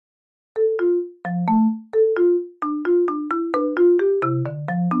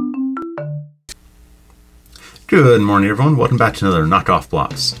Good morning, everyone. Welcome back to another Knockoff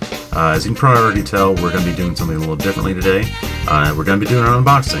Blocks. As you can probably already tell, we're going to be doing something a little differently today. We're going to be doing an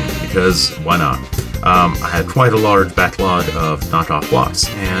unboxing, because why not? I had quite a large backlog of knockoff blocks,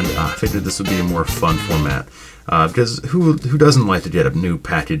 and I figured this would be a more fun format. Because who doesn't like to get a new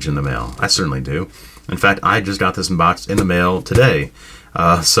package in the mail? I certainly do. In fact, I just got this box in the mail today.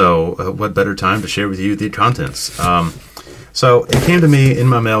 So what better time to share with you the contents? So it came to me in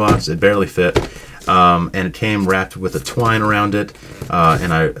my mailbox. It barely fit. And it came wrapped with a twine around it,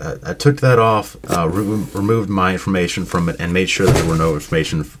 and I took that off, removed my information from it, and made sure that there were no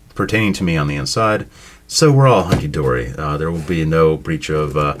information pertaining to me on the inside. So we're all hunky-dory. There will be no breach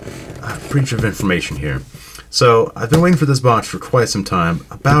of information here. So I've been waiting for this box for quite some time,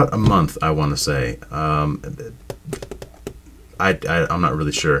 about a month, I want to say. I'm not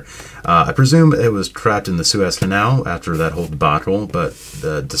really sure. I presume it was trapped in the Suez Canal after that whole debacle, but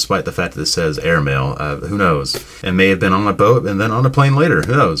despite the fact that it says airmail, who knows? It may have been on a boat and then on a plane later,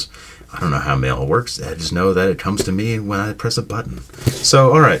 who knows? I don't know how mail works. I just know that it comes to me when I press a button.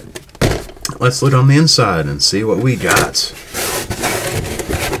 So, alright, let's look on the inside and see what we got.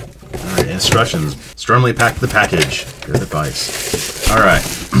 Alright, instructions. Strongly pack the package. Good advice. Alright,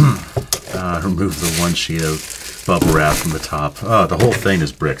 remove the one sheet of bubble wrap from the top. Oh, the whole thing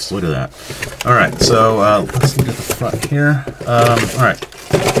is bricks. Look at that. Alright, so let's look at the front here. Alright.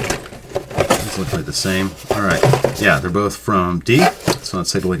 These look like the same. Alright. Yeah, they're both from D. So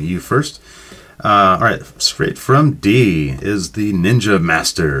let's take a look at you first. Alright, straight from D is the Ninja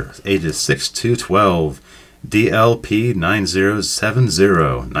Master, ages 6 to 12. DLP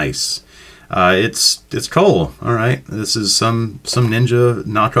 9070. Nice. It's cool. Alright. This is some ninja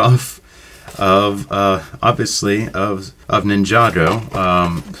knockoff of obviously of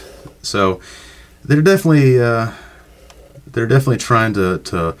Ninjago. So they're definitely trying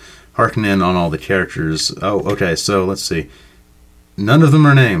to harken in on all the characters. Oh, okay. So let's see. None of them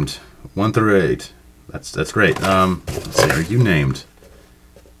are named. 1 through 8. That's great. Let's see. Are you named?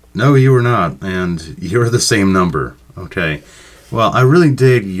 No, you are not, and you're the same number. Okay. Well, I really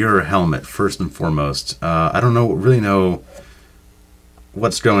dig your helmet first and foremost. I don't really know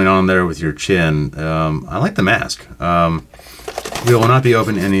what's going on there with your chin. I like the mask. We will not be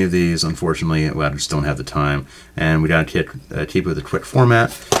opening any of these, unfortunately. I just don't have the time, and we gotta keep it with a quick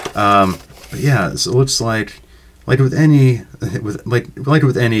format. But yeah, so it looks like with any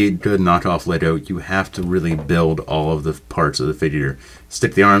good knockoff Lego, you have to really build all of the parts of the figure.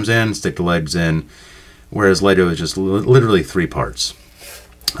 Stick the arms in, stick the legs in, whereas Lego is just literally 3 parts.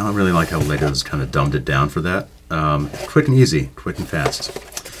 I don't really like how Lego's kind of dumbed it down for that. Quick and easy, quick and fast.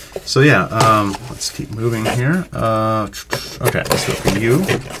 So yeah, let's keep moving here. Okay, let's go for you.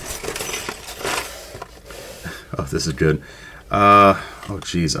 Oh, this is good. Oh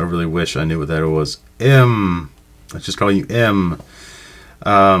geez, I really wish I knew what that was. M. Let's just call you M.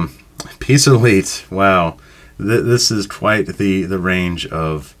 Peace Elite. Wow, this is quite the range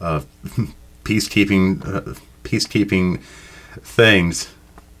of peacekeeping things.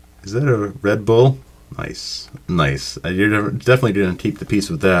 Is that a Red Bull? Nice, nice. You're definitely going to keep the peace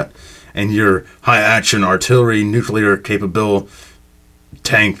with that. And your high-action artillery nuclear capable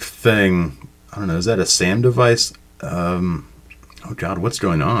tank thing. I don't know. Is that a SAM device? Oh God, what's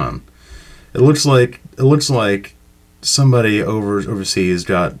going on? It looks like somebody overseas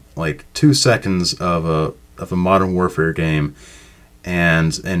got like 2 seconds of a Modern Warfare game,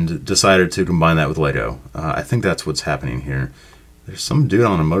 and decided to combine that with Lego. I think that's what's happening here. There's some dude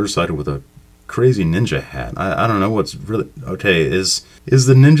on a motorcycle with a crazy ninja hat. I don't know what's really okay. Is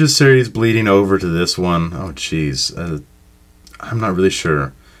the ninja series bleeding over to this one? Oh jeez, I'm not really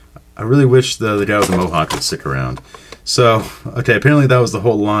sure. I really wish the guy with the mohawk would stick around. So okay, apparently that was the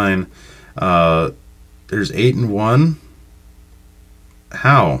whole line. There's 8 and 1.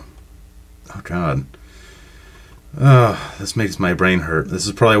 How? Oh God. This makes my brain hurt. This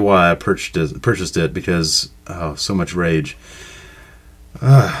is probably why I purchased it, because so much rage.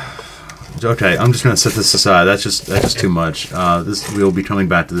 Okay, I'm just gonna set this aside. That's just too much. We'll be coming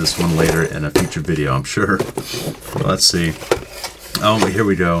back to this one later in a future video, I'm sure. Let's see. Oh, here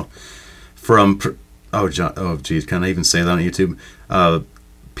we go. From oh geez, can I even say that on YouTube?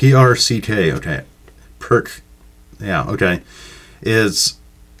 PRCK. Okay, perk. Yeah. Okay, is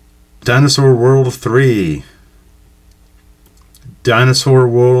Dinosaur World 3. Dinosaur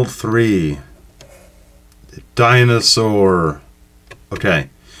World 3. Dinosaur. Okay.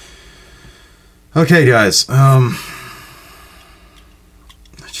 Okay, guys.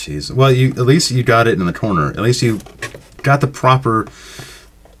 Jeez. Well, at least you got it in the corner. At least you got the proper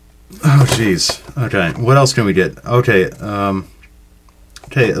Oh, jeez. Okay, what else can we get? Okay,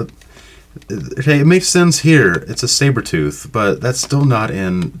 okay, okay, it makes sense here. It's a saber tooth, but that's still not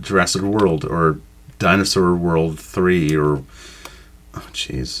in Jurassic World or Dinosaur World 3 or... Oh,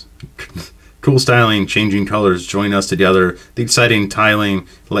 jeez. Cool styling, changing colors, join us together. The exciting tiling,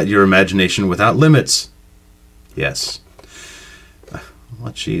 let your imagination without limits. Yes. Oh,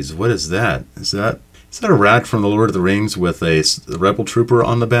 jeez, what is that? Is that a rat from the Lord of the Rings with a rebel trooper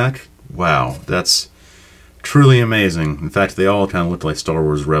on the back? Wow, that's truly amazing. In fact, they all kind of look like Star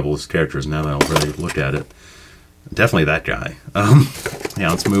Wars Rebels characters now that I'll really look at it. Definitely that guy. Yeah,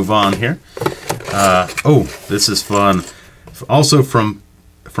 let's move on here. Oh, this is fun. Also from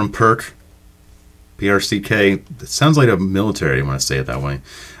Perk. PRCK. It sounds like a military when I say it that way.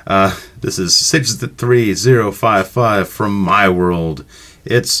 This is 63055 from my world.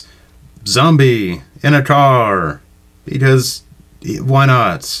 It's zombie in a car because why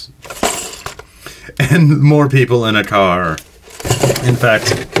not? And more people in a car. In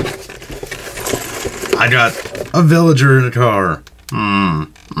fact, I got a villager in a car.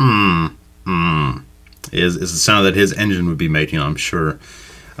 Is the sound that his engine would be making, I'm sure.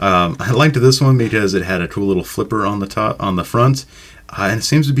 I liked this one because it had a cool little flipper on the top, on the front, and it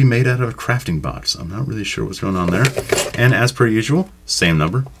seems to be made out of a crafting box. I'm not really sure what's going on there. And as per usual, same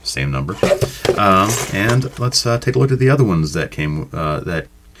number. And let's take a look at the other ones that came that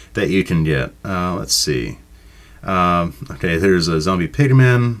you can get. Let's see. Okay, there's a zombie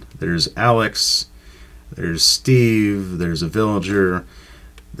pigman. There's Alex. There's Steve. There's a villager.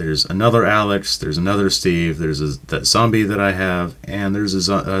 There's another Alex, there's another Steve, there's that zombie that I have, and there's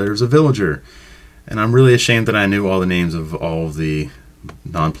a villager. And I'm really ashamed that I knew all the names of all of the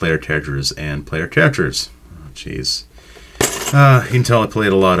non-player characters and player characters. Oh, jeez. You can tell I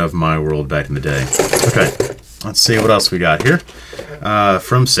played a lot of My World back in the day. Okay, let's see what else we got here.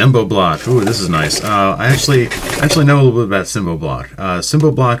 From Simbo Block. Ooh, this is nice. I actually know a little bit about Simbo Block.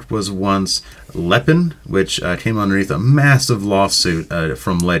 Simbo Block was once Lepin, which came underneath a massive lawsuit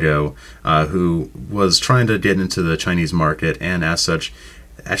from Lego, who was trying to get into the Chinese market, and as such,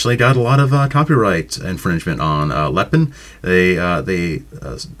 actually got a lot of copyright infringement on Lepin. They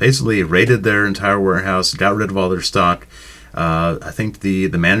basically raided their entire warehouse, got rid of all their stock. I think the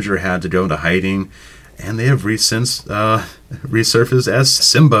manager had to go into hiding, and they have since resurfaced as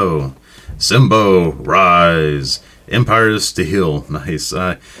Simbo. Simbo, rise. Empire Steel. Nice.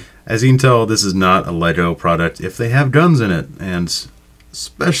 As you can tell, this is not a Lego product if they have guns in it, and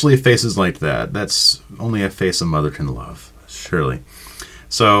especially faces like that. That's only a face a mother can love, surely.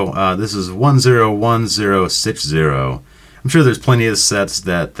 So this is 101060. I'm sure there's plenty of sets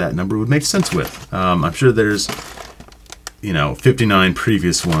that number would make sense with. I'm sure there's, 59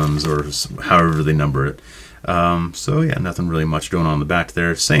 previous ones, or however they number it. So yeah, nothing really much going on in the back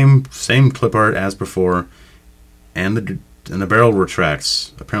there. Same clip art as before, and the barrel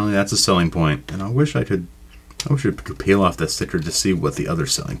retracts. Apparently that's a selling point, and I wish I could peel off that sticker to see what the other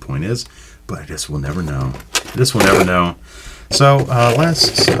selling point is, but I guess we'll never know. So my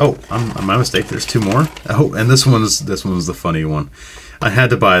mistake. There's two more. Oh, and this one's the funny one. I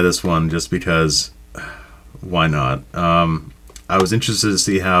had to buy this one just because. Why not? I was interested to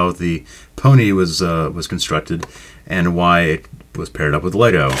see how the pony was constructed and why it was paired up with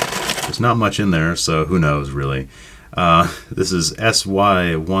Lego. There's not much in there, so who knows really. This is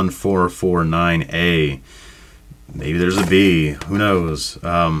SY1449A. Maybe there's a B. Who knows?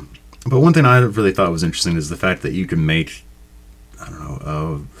 But one thing I really thought was interesting is the fact that you can make, I don't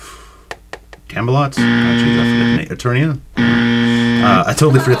know, Camelot? I forget the name. Eternia? I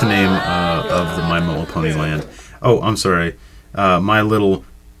totally forget the name of the My Little Pony Land. Oh, I'm sorry. My Little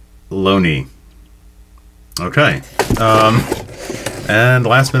Loney. Okay. And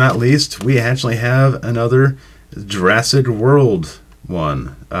last but not least, we actually have another Jurassic World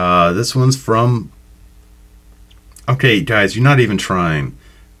one. This one's from... Okay, guys, you're not even trying.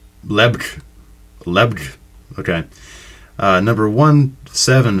 Lebg. Okay. Number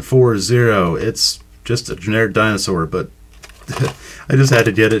 1740. It's just a generic dinosaur, but I just had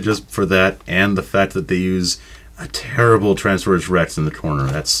to get it just for that, and the fact that they use a terrible Tyrannosaurus Rex in the corner.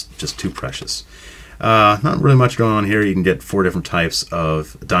 That's just too precious. Not really much going on here. You can get 4 different types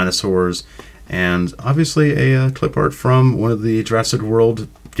of dinosaurs, and obviously a clip art from one of the Jurassic World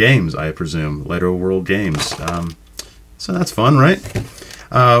games, I presume. Lego World games. So that's fun, right?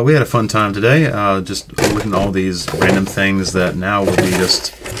 We had a fun time today, just looking at all these random things that now will be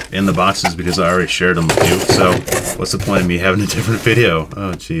just in the boxes because I already shared them with you. So what's the point of me having a different video?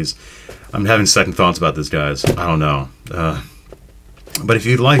 Oh, jeez. I'm having second thoughts about this, guys. I don't know. But if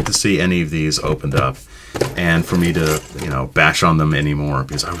you'd like to see any of these opened up, and for me to, bash on them anymore,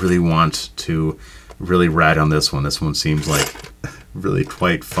 because I really want to really rag on this one. This one seems like really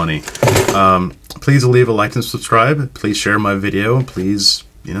quite funny. Please leave a like and subscribe. Please share my video. Please,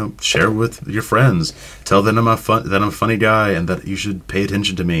 share with your friends. Tell them that I'm a funny guy and that you should pay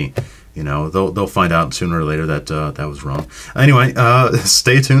attention to me. They'll find out sooner or later that that was wrong. Anyway,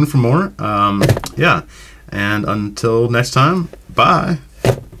 stay tuned for more. Yeah, and until next time, bye.